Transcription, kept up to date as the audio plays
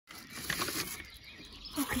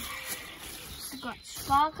Okay, so got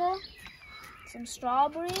spargel, some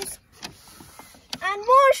strawberries, and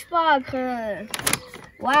more spargel.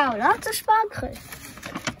 Wow, lots of spargel.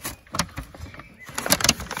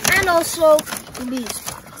 And also bee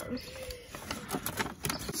spargel.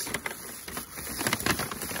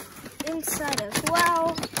 Inside as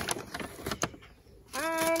well.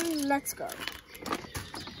 And let's go.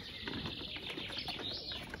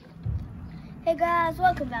 Hey guys,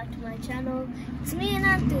 welcome back to my channel. It's me and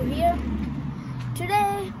Antu here.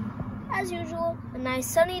 Today, as usual, a nice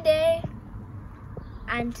sunny day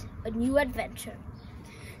and a new adventure.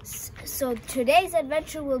 So today's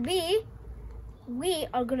adventure will be, we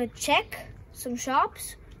are gonna check some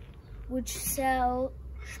shops which sell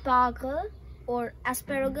spargel or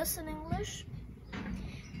asparagus in English.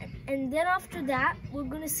 And then after that, we're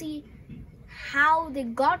gonna see how they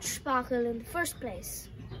got spargel in the first place.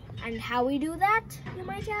 And how we do that, you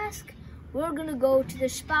might ask? We're gonna go to the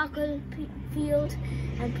Spargel Field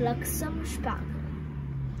and pluck some spargel.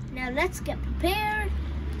 Now let's get prepared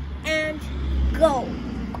and go.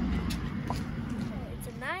 It's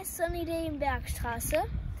a nice sunny day in Bergstrasse,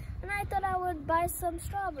 and I thought I would buy some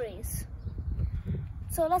strawberries.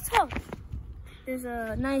 So let's go. There's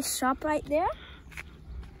a nice shop right there,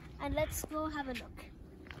 and let's go have a look.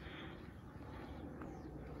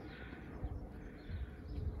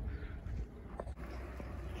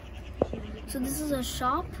 So this is a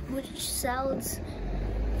shop which sells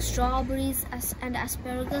strawberries and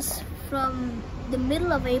asparagus from the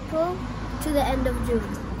middle of April to the end of June.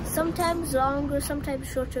 Sometimes longer, sometimes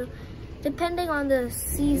shorter, depending on the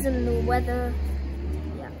season, the weather,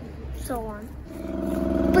 yeah, so on.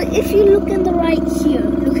 But if you look in the right here,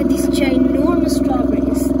 look at these ginormous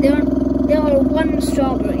strawberries. There are one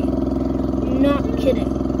strawberry. Not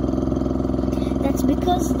kidding. That's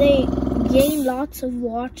because they gain lots of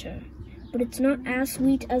water. But it's not as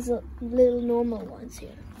sweet as the little normal ones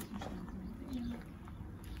here.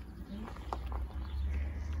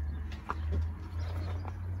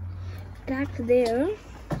 Back there,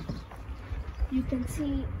 you can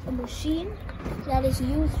see a machine that is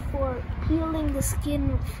used for peeling the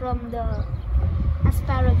skin from the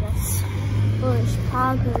asparagus or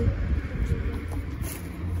spargel.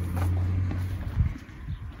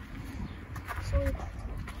 So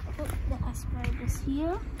put the asparagus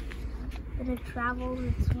here. And it travels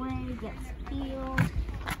its way, gets peeled,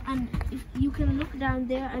 and if you can look down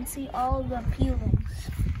there and see all the peelings.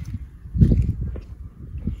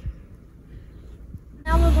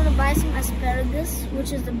 Now we're going to buy some asparagus,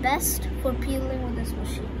 which is the best for peeling with this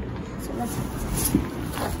machine. So let's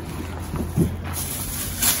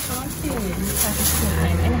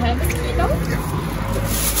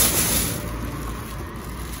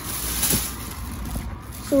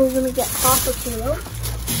So we're going to get half a kilo.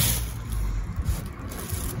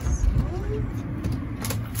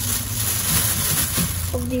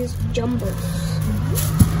 Of these jumbos.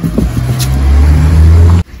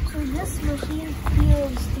 So this machine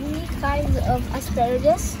peels 3 kinds of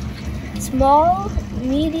asparagus: small,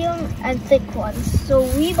 medium, and thick ones. So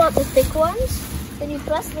we bought the thick ones. Then you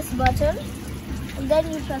press this button, and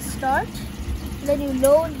then you press start. Then you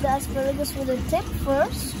load the asparagus with a tip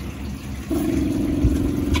first,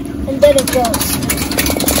 and then it goes.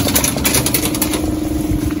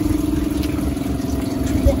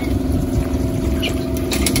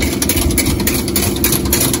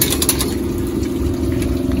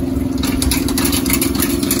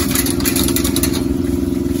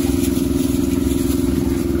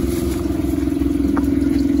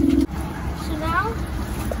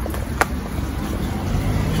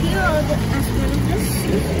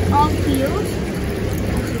 All peeled,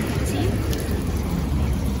 as you can see.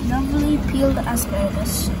 Lovely peeled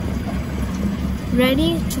asparagus,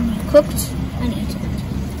 ready to be cooked and eaten.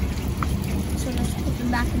 So let's put them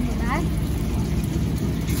back in the bag.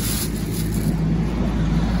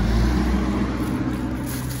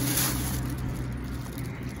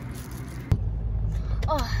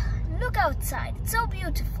 Oh, look outside, it's so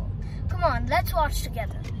beautiful. Come on, let's watch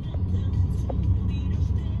together.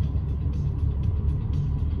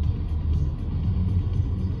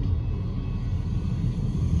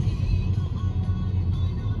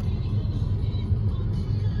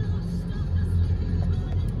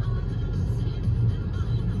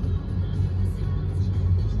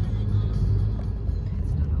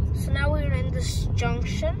 This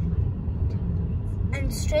junction,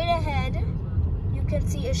 and straight ahead you can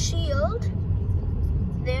see a shield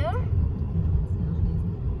there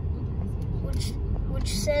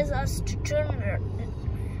which says us to turn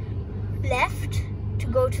left to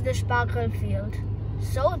go to the Spargel Field.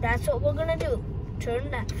 So that's what we're gonna do,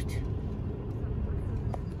 turn left.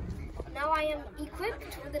 now I am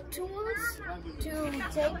equipped with the tools to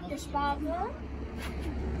take the sparkle.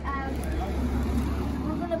 And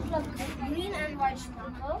we're going to pluck green and white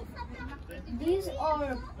sparkle. These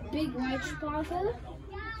are big white sparkle.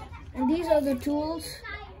 And these are the tools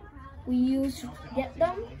we use to get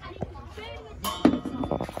them.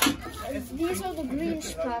 These are the green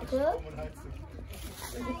sparkle.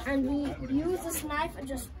 And we use this knife and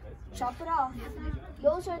just chop it off.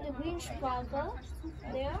 Those are the green sparkle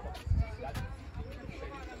there.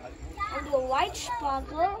 And the white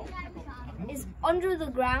sparkle is under the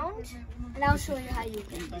ground, and I'll show you how you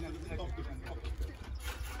get it.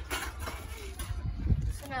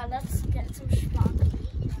 So now let's get some sparkle.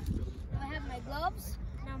 I have my gloves,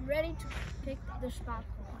 and I'm ready to pick the sparkle.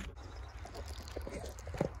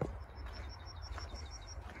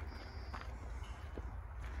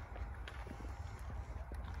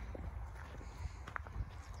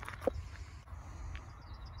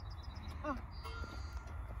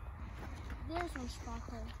 There's one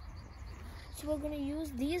sparkle. So we're going to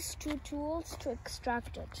use these two tools to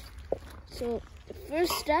extract it. So the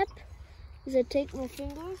first step is I take my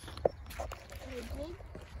fingers and I dig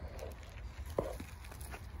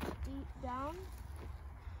deep down.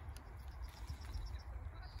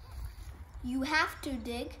 You have to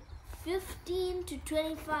dig 15 to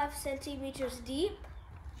 25 centimeters deep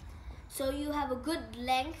so you have a good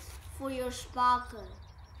length for your sparkle.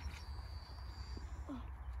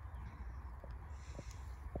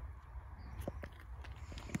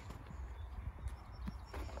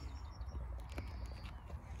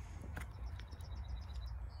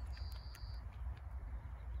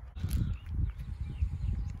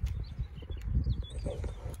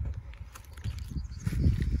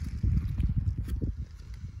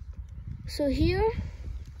 So here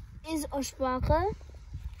is our sparkle,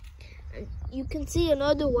 and you can see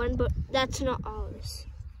another one, but that's not ours.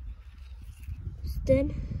 So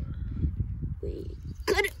then we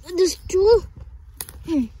cut it with this tool.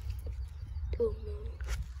 Oh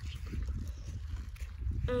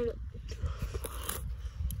no.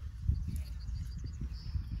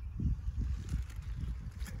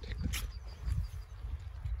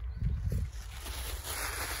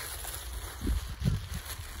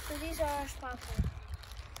 And these are our sparkle.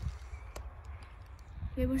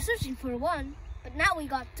 We were searching for one, but now we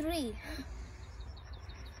got 3. And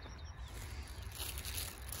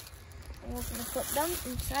we're going to put them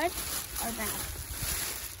inside our bag.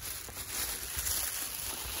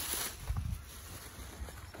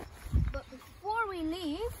 But before we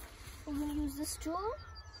leave, we're going to use this tool.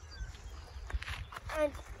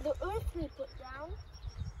 And the earth we put down,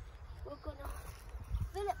 we're going to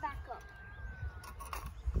fill it back up.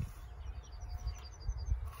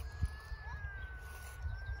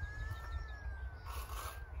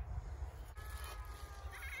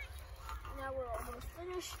 Now we're almost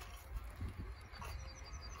finished.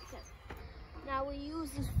 Okay. Now we use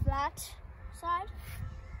this flat side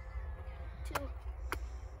to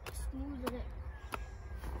smoothen it.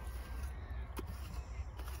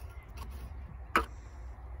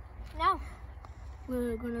 Now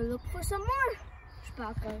we're gonna look for some more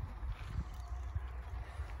sparkle.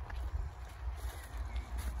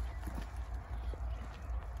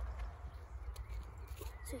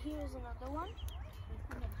 So here's another one.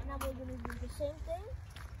 Now we're going to do the same thing.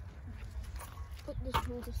 Put this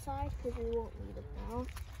tool aside because we won't need it now.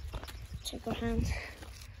 Check our hands.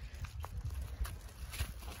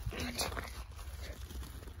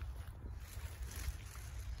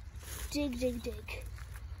 Dig, dig, dig.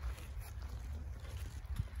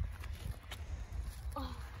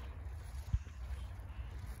 Oh.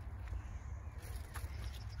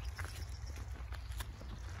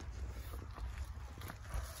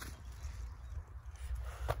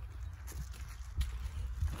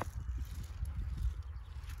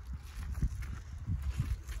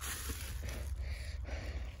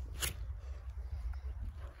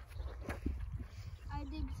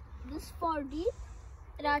 This far deep,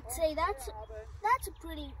 and I'd say that's a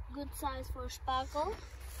pretty good size for a sparkle.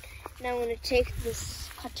 Now I'm going to take this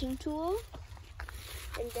cutting tool,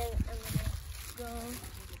 and then I'm going to go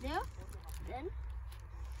there, then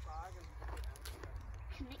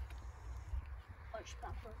connect our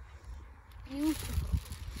sparkle. Beautiful.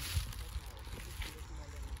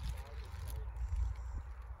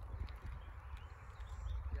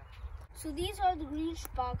 So these are the green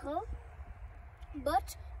sparkle,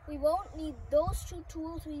 but we won't need those 2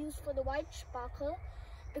 tools we use for the white sparkle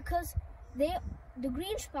because the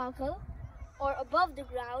green sparkle are above the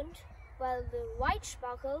ground while the white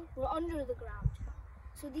sparkle were under the ground.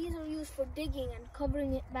 So these are used for digging and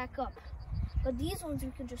covering it back up. But these ones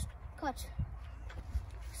we can just cut.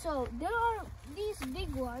 So there are these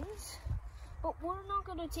big ones, but we're not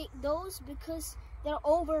going to take those because they're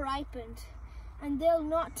over ripened and they'll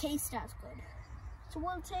not taste as good. So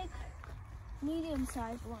we'll take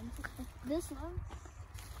medium-sized ones. This one,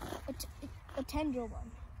 a tender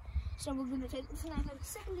one. So we're going to take this knife and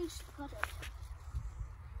simply cut it.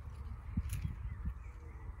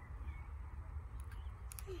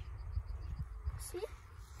 See?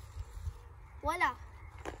 Voila!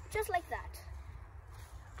 Just like that.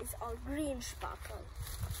 It's our green sparkle.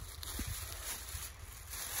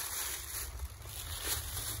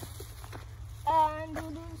 And we'll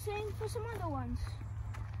do the same for some other ones.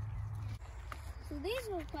 So these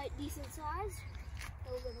were quite decent size.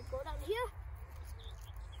 So we're going to go down here,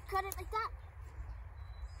 cut it like that.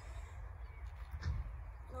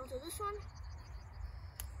 And also this one,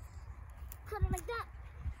 cut it like that.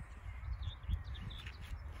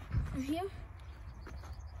 And here,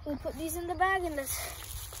 we'll put these in the bag and let's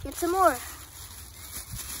get some more.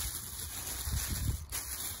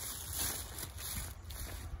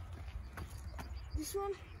 This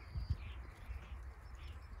one.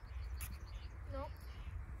 No.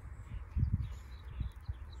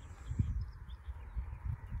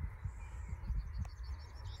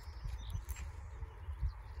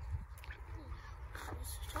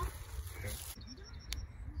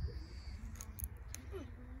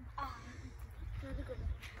 Another good one.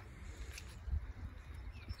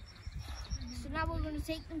 So now we're going to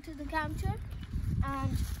take them to the counter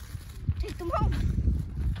and take them home.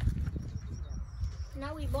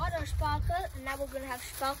 Now we bought our sparkle and now we're going to have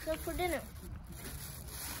sparkle for dinner.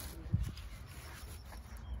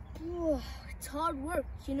 Ooh, it's hard work,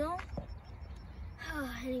 you know?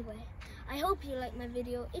 Anyway, I hope you liked my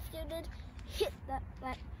video. If you did, hit that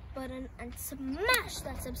like button and smash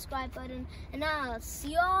that subscribe button. And I'll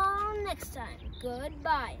see you all next time.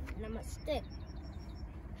 Goodbye. Namaste.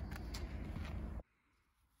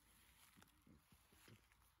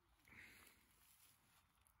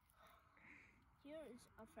 Here is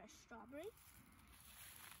a fresh strawberry.